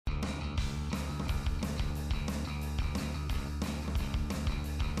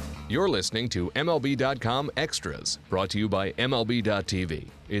You're listening to MLB.com Extras, brought to you by MLB.tv.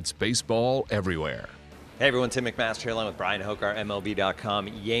 It's baseball everywhere. Hey everyone, Tim McMaster here along with Bryan Hoch, our MLB.com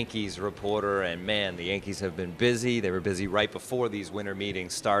Yankees reporter. And man, the Yankees have been busy. They were busy right before these winter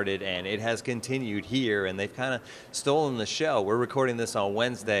meetings started, and it has continued here, and they've kind of stolen the show. We're recording this on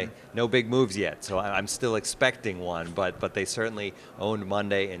Wednesday. No big moves yet, so I'm still expecting one, but they certainly owned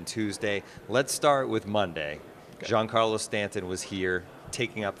Monday and Tuesday. Let's start with Monday. Giancarlo Stanton was here,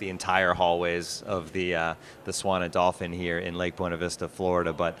 taking up the entire hallways of the Swan and Dolphin here in Lake Buena Vista,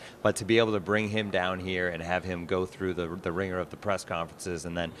 Florida. But to be able to bring him down here and have him go through the ringer of the press conferences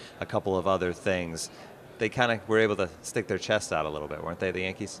and then a couple of other things, they kind of were able to stick their chest out a little bit, weren't they, the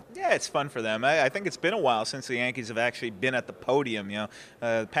Yankees? Yeah, it's fun for them. I think it's been a while since the Yankees have actually been at the podium.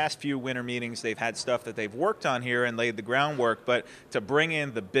 The past few winter meetings, they've had stuff that they've worked on here and laid the groundwork. But to bring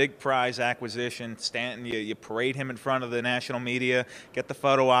in the big prize acquisition, Stanton, you parade him in front of the national media, get the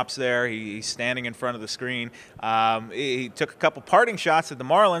photo ops there. He's standing in front of the screen. He took a couple parting shots at the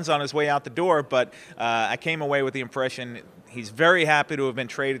Marlins on his way out the door, but I came away with the impression he's very happy to have been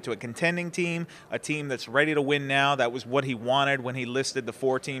traded to a contending team, a team that's ready to win now. That was what he wanted when he listed the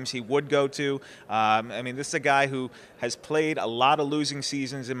 4 teams he would go to. This is a guy who has played a lot of losing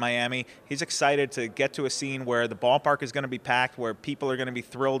seasons in Miami. He's excited to get to a scene where the ballpark is going to be packed, where people are going to be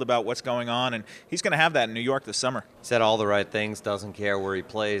thrilled about what's going on, and he's going to have that in New York this summer. Said all the right things, doesn't care where he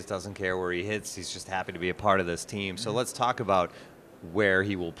plays, doesn't care where he hits. He's just happy to be a part of this team. So let's talk about where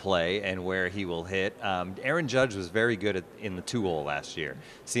he will play and where he will hit. Aaron Judge was very good in the 2-hole last year.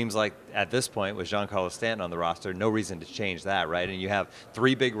 Seems like at this point, with Giancarlo Stanton on the roster, no reason to change that, right? And you have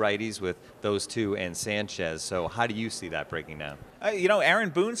 3 big righties with those 2 and Sanchez. So how do you see that breaking down?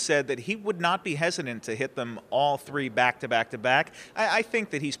 Aaron Boone said that he would not be hesitant to hit them all 3 back-to-back-to-back. I think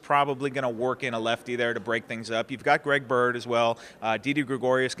that he's probably going to work in a lefty there to break things up. You've got Greg Bird as well. Didi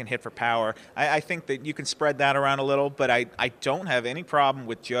Gregorius can hit for power. I think that you can spread that around a little, but I don't have any problem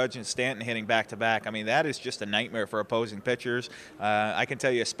with Judge and Stanton hitting back-to-back. That is just a nightmare for opposing pitchers. I can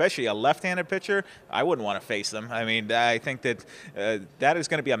tell you, especially a left-handed pitcher, I wouldn't want to face them. I think that that is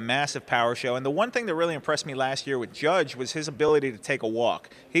going to be a massive power show. And the one thing that really impressed me last year with Judge was his ability to take a walk.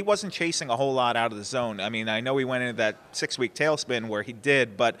 He wasn't chasing a whole lot out of the zone. I know he went into that 6-week tailspin where he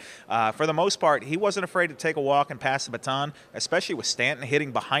did, but for the most part, he wasn't afraid to take a walk and pass the baton, especially with Stanton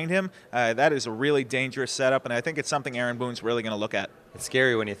hitting behind him. That is a really dangerous setup, and I think it's something Aaron Boone's really going to look at. It's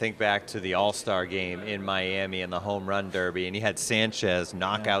scary when you think back to the All-Star game in Miami and the home run derby, and you had Sanchez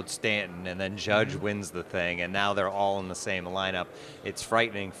knock out Stanton, and then Judge wins the thing, and now they're all in the same lineup. It's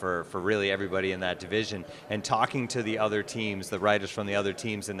frightening for really everybody in that division. And talking to the other teams, the writers from the other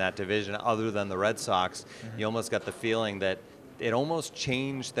teams in that division, other than the Red Sox, you almost got the feeling that it almost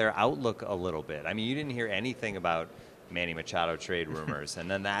changed their outlook a little bit. You didn't hear anything about Manny Machado trade rumors,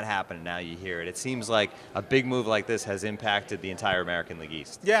 and then that happened, and now you hear it. It seems like a big move like this has impacted the entire American League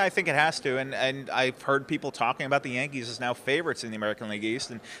East. Yeah, I think it has to, and I've heard people talking about the Yankees as now favorites in the American League East,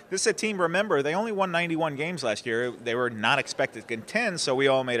 and this is a team, remember, they only won 91 games last year. They were not expected to contend, so we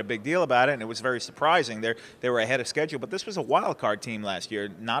all made a big deal about it, and it was very surprising. They were ahead of schedule, but this was a wild card team last year,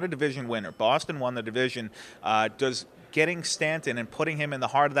 not a division winner. Boston won the division. Does getting Stanton and putting him in the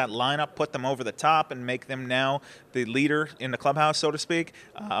heart of that lineup, put them over the top and make them now the leader in the clubhouse, so to speak.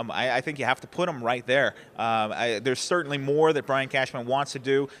 I think you have to put them right there. There's certainly more that Brian Cashman wants to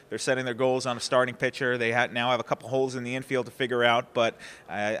do. They're setting their goals on a starting pitcher. They now have a couple holes in the infield to figure out, but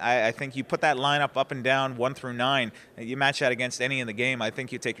I think you put that lineup up and down 1 through 9. You match that against any in the game, I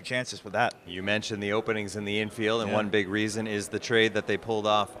think you take your chances with that. You mentioned the openings in the infield, and one big reason is the trade that they pulled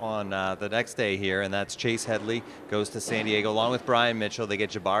off on the next day here, and that's Chase Headley goes to San Diego along with Brian Mitchell. They get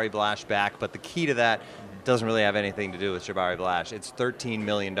Jabari Blash back, but the key to that doesn't really have anything to do with Jabari Blash. It's $13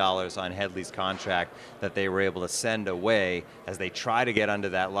 million on Headley's contract that they were able to send away as they try to get under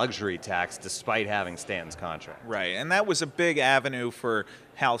that luxury tax despite having Stanton's contract. Right, and that was a big avenue for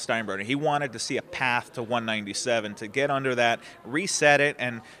Hal Steinbrenner. He wanted to see a path to 197, to get under that, reset it,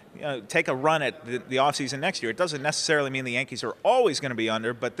 and take a run at the offseason next year. It doesn't necessarily mean the Yankees are always going to be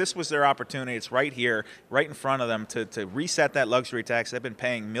under, but this was their opportunity. It's right here, right in front of them to reset that luxury tax. They've been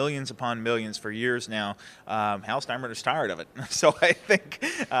paying millions upon millions for years now. Hal Steinbrenner's tired of it. So I think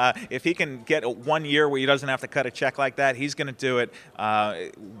if he can get 1 year where he doesn't have to cut a check like that, he's going to do it.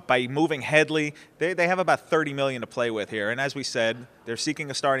 By moving Headley, they have about $30 million to play with here. And as we said, they're seeking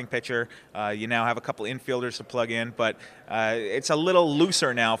a starting pitcher. You now have a couple infielders to plug in, but it's a little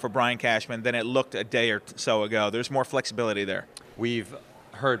looser now for Brian Cashman than it looked a day or so ago. There's more flexibility there. We've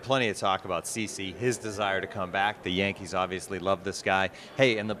heard plenty of talk about CeCe, his desire to come back. The Yankees obviously love this guy.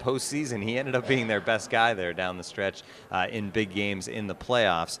 Hey, in the postseason, he ended up being their best guy there down the stretch in big games in the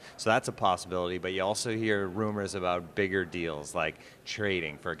playoffs. So that's a possibility. But you also hear rumors about bigger deals, like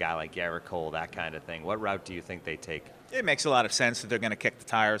trading for a guy like Garrett Cole, that kind of thing. What route do you think they take? It makes a lot of sense that they're going to kick the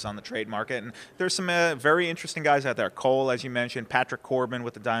tires on the trade market. And there's some very interesting guys out there. Cole, as you mentioned, Patrick Corbin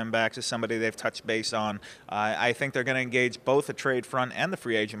with the Diamondbacks is somebody they've touched base on. I think they're going to engage both the trade front and the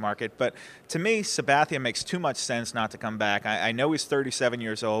free agent market. But to me, Sabathia makes too much sense not to come back. I know he's 37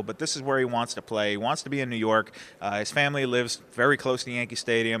 years old, but this is where he wants to play. He wants to be in New York. His family lives very close to Yankee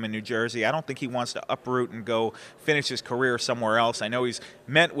Stadium in New Jersey. I don't think he wants to uproot and go finish his career somewhere else. I know he's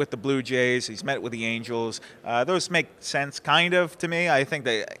met with the Blue Jays. He's met with the Angels. Those make sense, kind of, to me. I think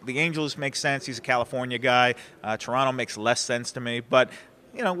the Angels make sense. He's a California guy. Toronto makes less sense to me. But,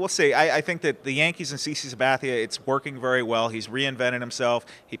 you know, we'll see. I think that the Yankees and CeCe Sabathia, it's working very well. He's reinvented himself.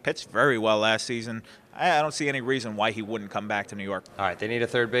 He pitched very well last season. I don't see any reason why he wouldn't come back to New York. All right, they need a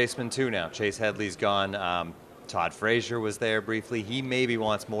third baseman, too, now. Chase Headley's gone. Todd Frazier was there briefly. He maybe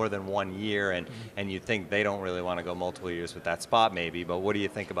wants more than 1 year, and you think they don't really want to go multiple years with that spot maybe, but what do you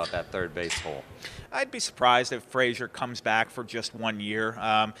think about that third base hole? I'd be surprised if Frazier comes back for just 1 year.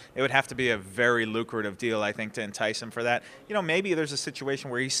 It would have to be a very lucrative deal, I think, to entice him for that. You know, maybe there's a situation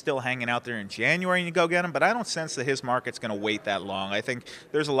where he's still hanging out there in January and you go get him, but I don't sense that his market's going to wait that long. I think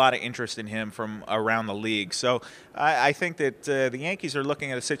there's a lot of interest in him from around the league. So I think that the Yankees are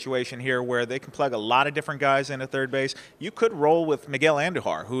looking at a situation here where they can plug a lot of different guys in at third base. You could roll with Miguel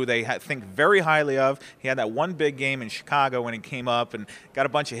Andujar, who they think very highly of. He had that one big game in Chicago when he came up and got a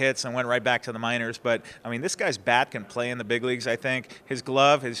bunch of hits and went right back to the minors. But, I mean, this guy's bat can play in the big leagues, I think. His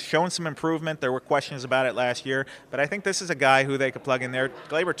glove has shown some improvement. There were questions about it last year. But I think this is a guy who they could plug in there.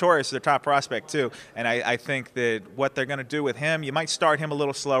 Gleyber Torres is their top prospect, too. And I think that what they're going to do with him, you might start him a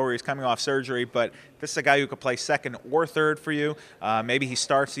little slower. He's coming off surgery. But this is a guy who could play second or third for you. Maybe he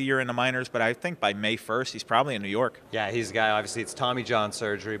starts the year in the minors. But I think by May 1st, he's probably in New York. Yeah, he's a guy, obviously, it's Tommy John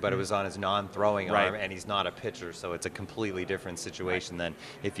surgery, but it was on his non-throwing arm, and he's not a pitcher, so it's a completely different situation than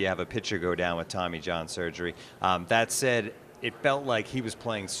if you have a pitcher go down with Tommy John surgery. That said, it felt like he was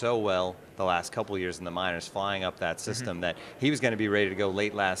playing so well the last couple of years in the minors, flying up that system, that he was going to be ready to go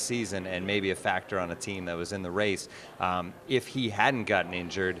late last season and maybe a factor on a team that was in the race. If he hadn't gotten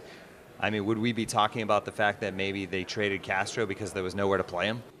injured, I mean, would we be talking about the fact that maybe they traded Castro because there was nowhere to play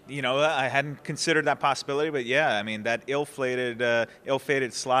him? You know, I hadn't considered that possibility, but yeah, I mean, that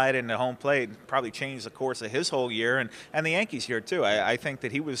ill-fated slide into home plate probably changed the course of his whole year, and the Yankees here too. I think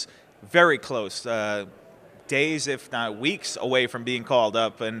that he was very close, days, if not weeks, away from being called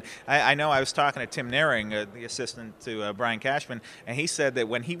up. And I know I was talking to Tim Naring, the assistant to Brian Cashman, and he said that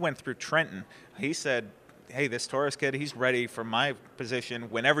when he went through Trenton, he said, hey, this Torres kid, he's ready for my position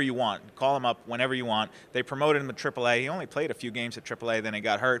whenever you want. Call him up whenever you want. They promoted him to AAA. He only played a few games at AAA, then he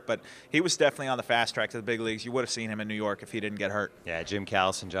got hurt, but he was definitely on the fast track to the big leagues. You would have seen him in New York if he didn't get hurt. Yeah, Jim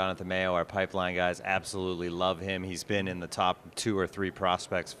Callis and Jonathan Mayo, our pipeline guys, absolutely love him. He's been in the top 2 or 3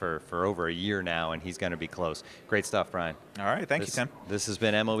 prospects for over a year now, and he's going to be close. Great stuff, Brian. All right, thank you, Tim. This has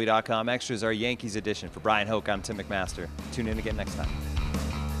been MLB.com Extras, our Yankees edition. For Bryan Hoch, I'm Tim McMaster. Tune in again next time.